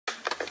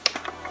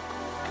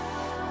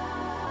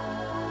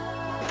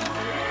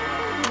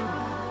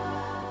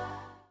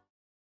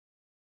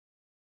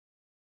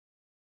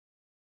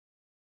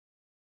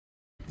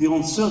the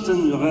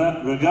Uncertain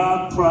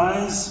Regard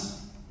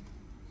Prize.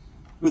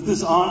 With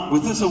this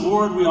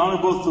award, we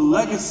honor both the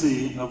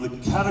legacy of the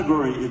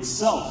category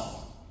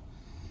itself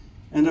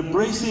and a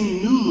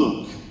bracing new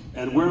look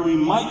at where we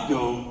might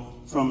go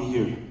from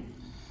here.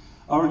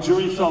 Our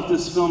jury felt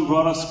this film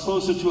brought us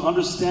closer to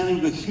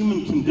understanding the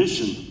human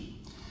condition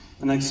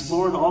and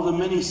explored all the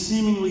many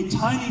seemingly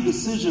tiny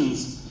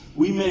decisions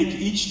we make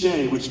each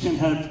day which can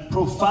have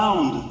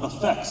profound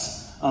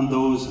effects on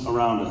those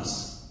around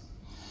us.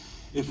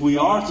 If we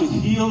are to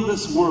heal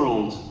this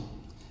world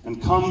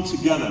and come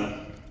together,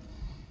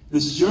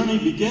 this journey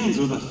begins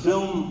with a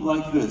film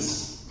like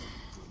this.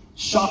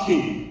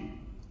 Shocking,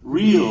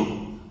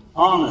 real,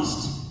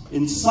 honest,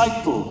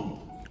 insightful,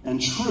 and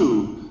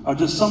true are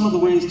just some of the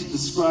ways to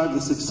describe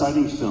this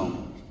exciting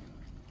film.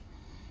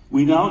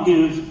 We now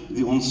give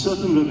the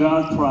Uncertain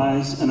Regard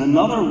Prize and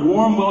another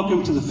warm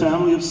welcome to the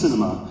family of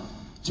cinema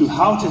to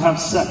How to Have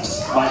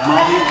Sex by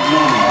Molly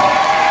Manning.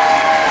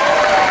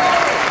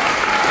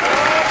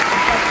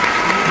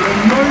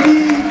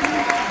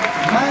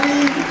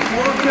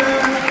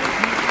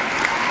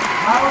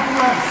 How to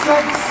have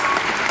sex,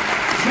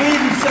 j'ai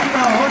du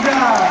certain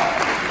regard.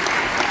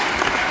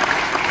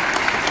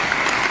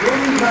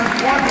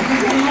 2023 est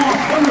également un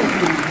premier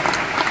film.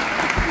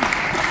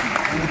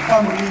 Les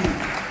femmes libres.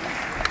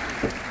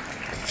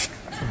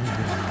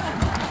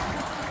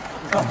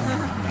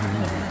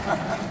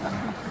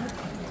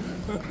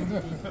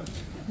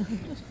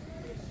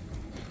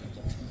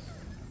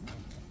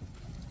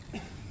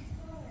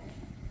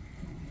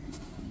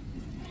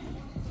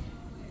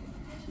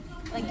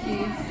 Thank you.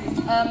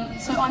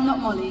 So I'm not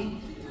Molly.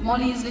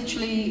 Molly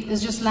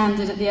has just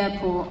landed at the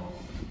airport.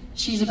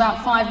 She's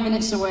about 5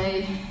 minutes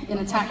away in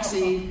a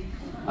taxi.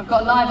 I've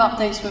got live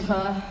updates with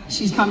her.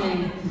 She's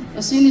coming.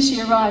 As soon as she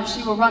arrives,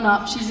 she will run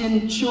up. She's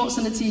in shorts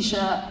and a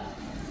t-shirt.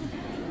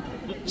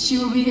 She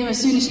will be here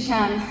as soon as she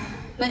can.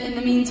 But in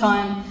the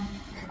meantime,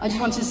 I just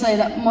want to say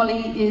that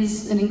Molly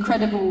is an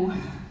incredible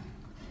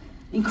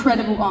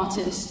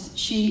artist.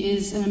 She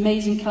is an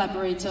amazing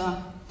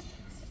collaborator.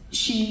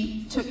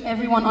 She took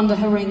everyone under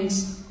her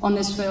wings on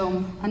this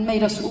film and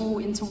made us all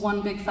into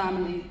one big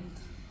family.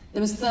 There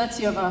was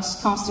 30 of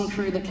us, cast and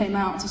crew, that came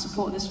out to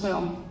support this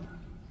film.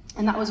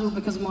 And that was all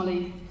because of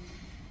Molly.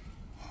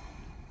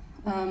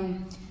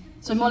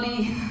 So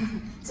Molly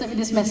sent me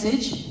this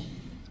message,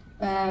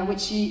 which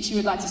she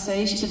would like to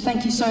say. She said,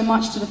 "Thank you so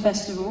much to the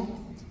festival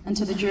and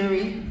to the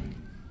jury.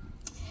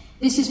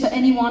 This is for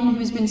anyone who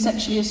has been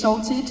sexually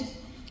assaulted,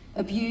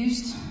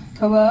 abused,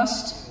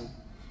 coerced,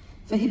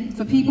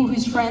 for people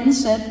whose friends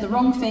said the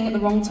wrong thing at the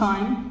wrong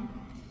time.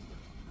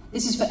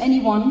 This is for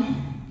anyone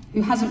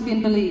who hasn't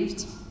been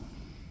believed.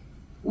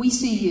 We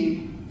see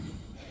you,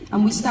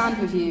 and we stand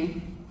with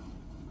you.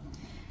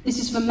 This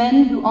is for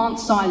men who aren't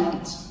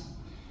silent,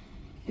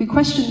 who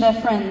question their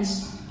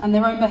friends and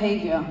their own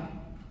behaviour.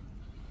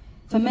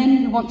 For men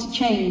who want to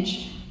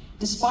change,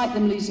 despite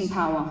them losing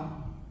power.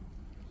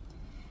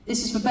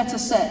 This is for better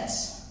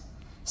sets,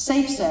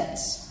 safe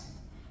sets.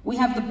 We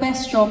have the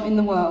best job in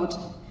the world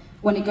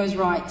when it goes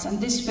right, and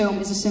this film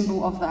is a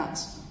symbol of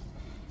that.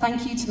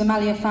 Thank you to the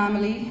Malia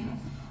family.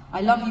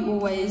 I love you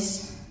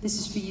always. This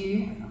is for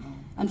you."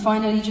 And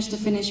finally, just to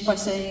finish by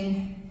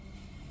saying,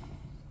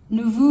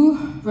 "Nous vous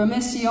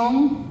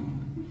remercions.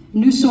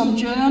 Nous sommes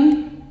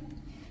jeunes.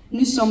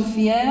 Nous sommes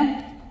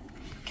fiers.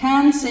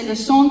 Cannes, c'est le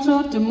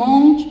centre du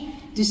monde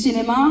du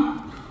cinéma.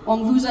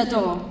 On vous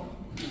adore."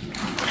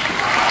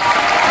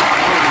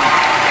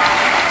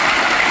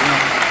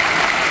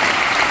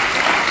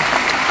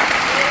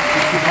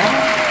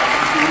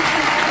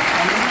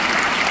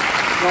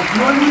 Donc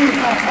Molly est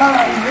en train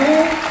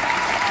d'arriver.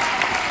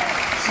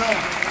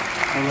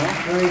 Hello?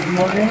 There is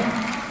Molly.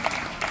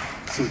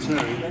 So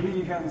Terry. Maybe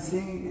you can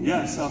sing.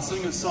 Yes, I'll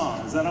sing a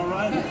song. Is that all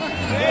right?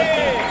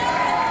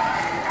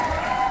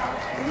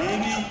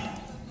 Maybe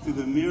through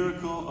the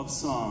miracle of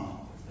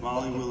song,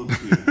 Molly will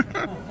appear.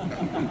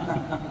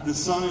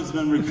 This song has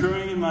been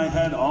recurring in my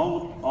head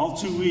all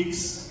 2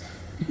 weeks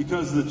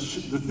because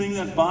the thing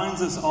that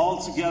binds us all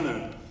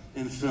together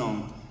in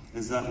film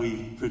is that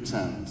we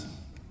pretend.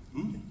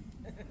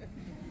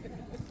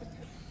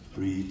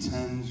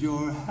 Pretend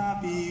you're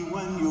happy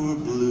when you're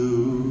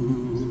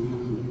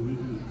blue.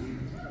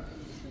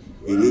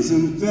 It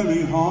isn't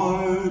very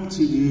hard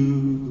to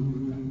do.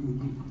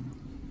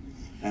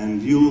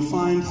 And you'll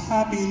find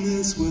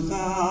happiness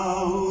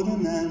without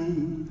an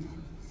end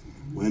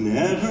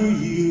whenever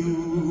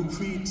you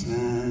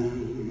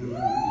pretend.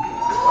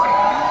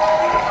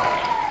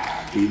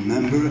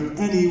 Remember,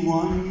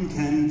 anyone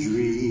can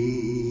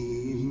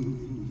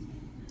dream,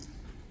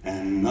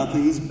 and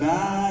nothing's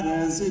bad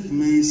as it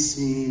may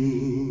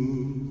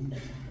seem.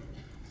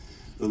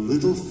 The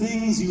little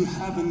things you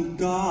haven't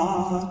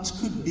got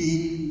could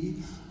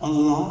be a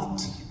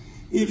lot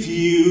if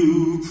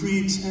you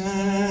pretend.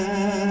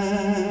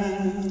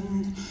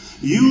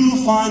 You'll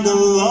find a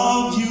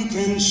love you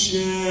can share,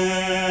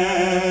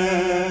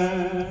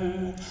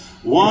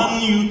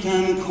 one you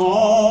can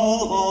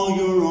call all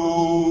your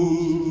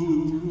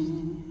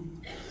own.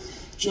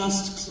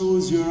 Just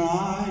close your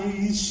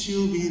eyes always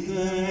she'll be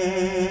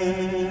there.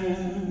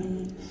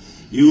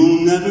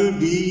 You'll never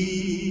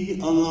be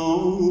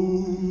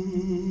alone.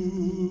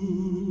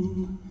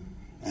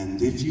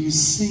 And if you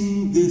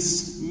sing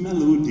this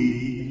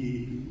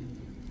melody,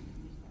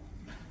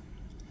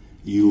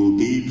 you'll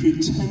be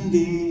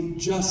pretending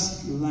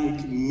just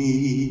like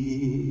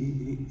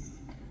me.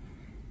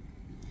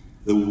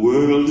 The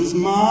world is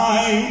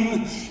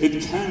mine,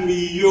 it can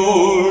be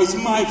yours,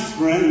 my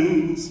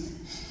friends.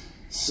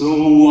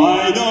 So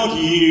why don't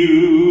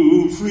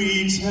you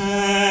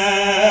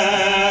pretend?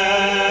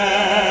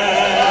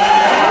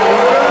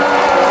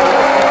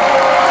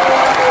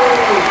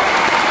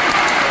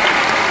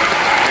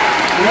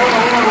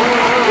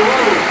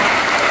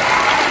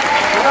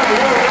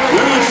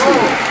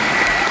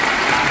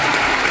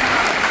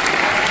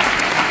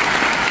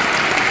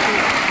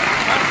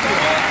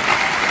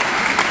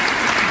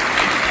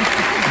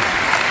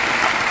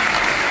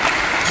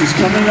 She's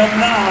coming up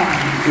now.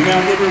 We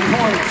have the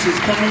report. She's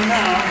coming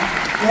now.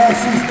 Yes,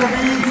 she's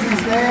coming.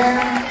 She's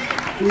there.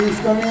 She's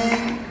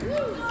coming.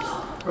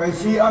 Where is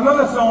she?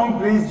 Another song,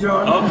 please,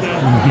 John. Okay.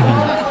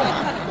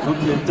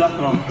 Okay,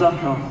 d'accord.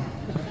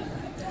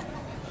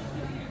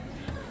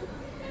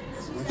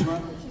 Which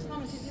one?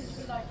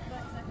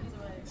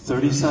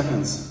 30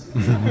 seconds.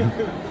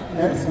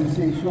 Yes, I'm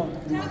saying short.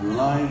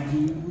 What'll I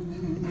do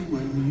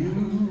when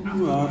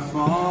you are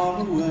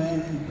far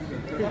away?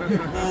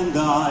 And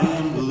I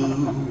am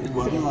blue,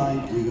 what'll I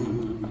do?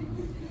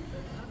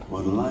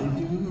 What'll I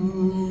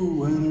do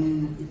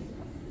when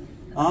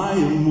I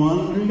am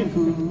wondering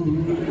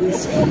who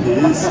is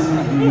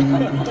kissing you?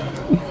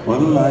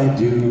 What'll I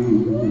do?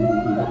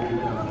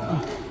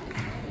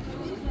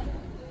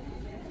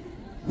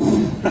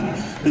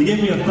 They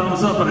gave me a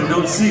thumbs up, but I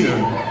don't see her.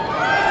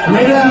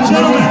 Ladies and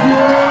gentlemen,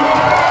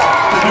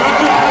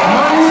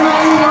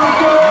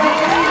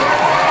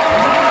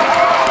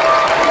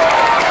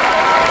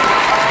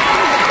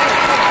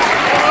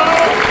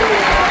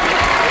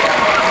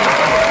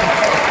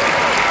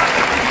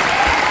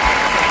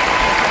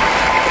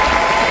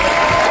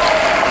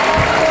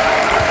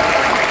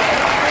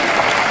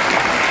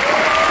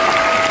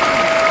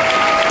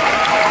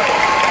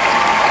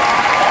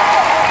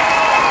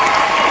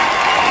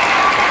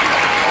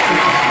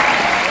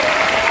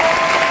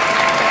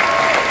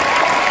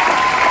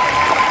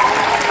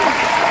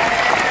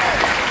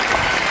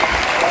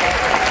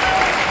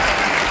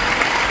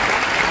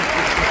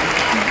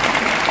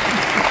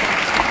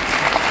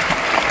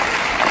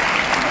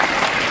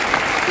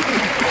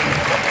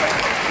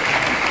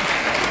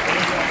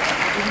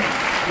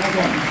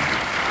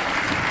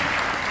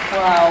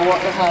 Wow,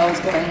 what the hell is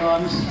going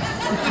on?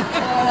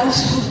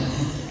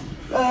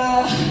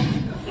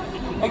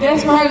 I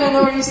guess Marilyn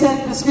already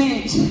said the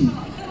speech,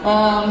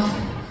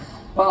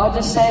 but I'll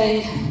just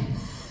say,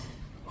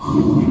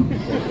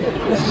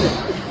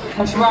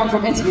 I should run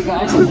from Italy,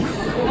 guys.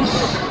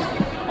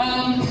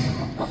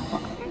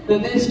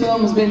 That this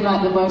film has been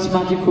like the most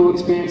magical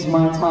experience of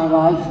my entire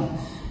life,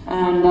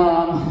 and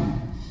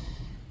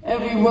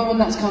every woman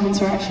that's come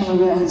into interaction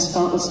with it has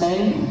felt the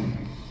same.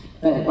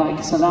 That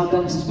it's allowed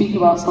them to speak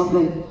about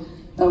something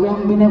that we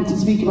haven't been able to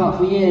speak about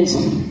for years.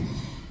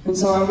 And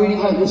so I really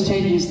hope this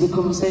changes the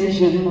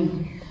conversation.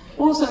 And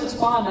also it's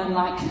fun, and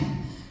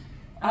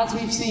as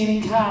we've seen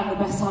in Cannes, the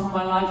best time of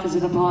my life is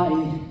in a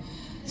party.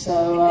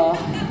 So,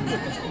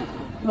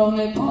 long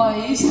live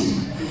parties.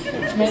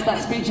 Which made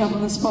that speech up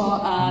on the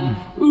spot, and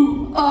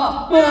ooh,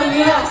 ah,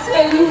 Maria,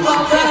 say ooh,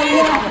 ah,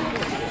 Maria.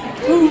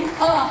 Ooh,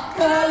 ah,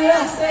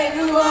 Maria, say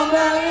ooh, ah,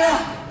 Maria.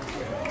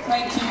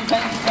 Thank you.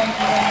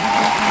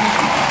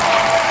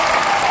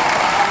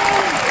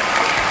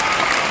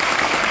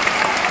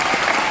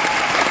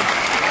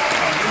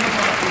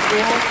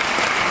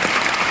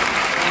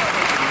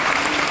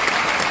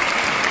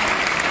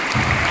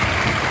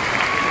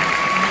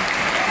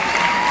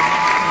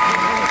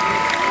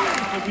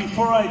 But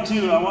before I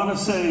do, I want to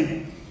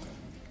say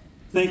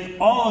thank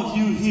all of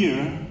you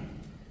here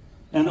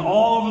and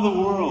all over the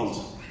world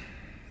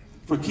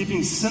for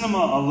keeping cinema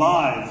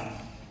alive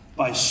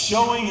by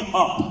showing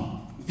up.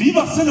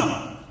 Viva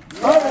Cinema!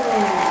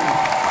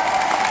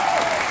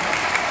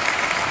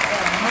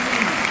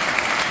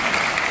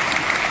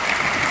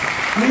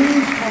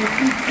 Please, for the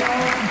picture,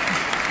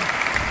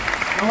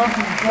 come up to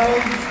the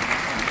stage.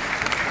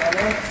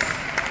 Alex,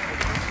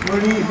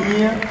 Molly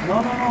here.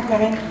 Non,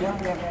 Coren, viens.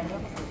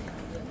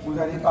 Vous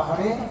allez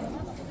parler.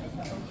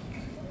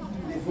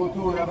 Les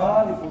photos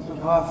là-bas, les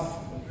photographes.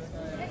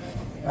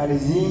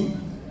 Allez-y.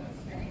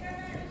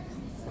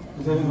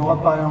 Vous avez le droit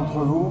de parler entre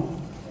vous.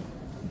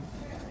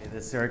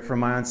 This is Eric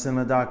from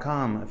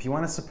IONCINEMA.com. If you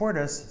want to support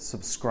us,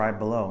 subscribe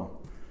below.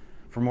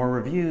 For more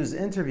reviews,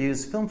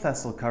 interviews, film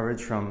festival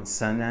coverage from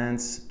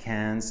Sundance,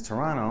 Cannes,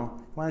 Toronto,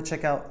 you want to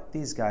check out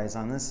these guys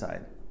on this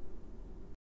side.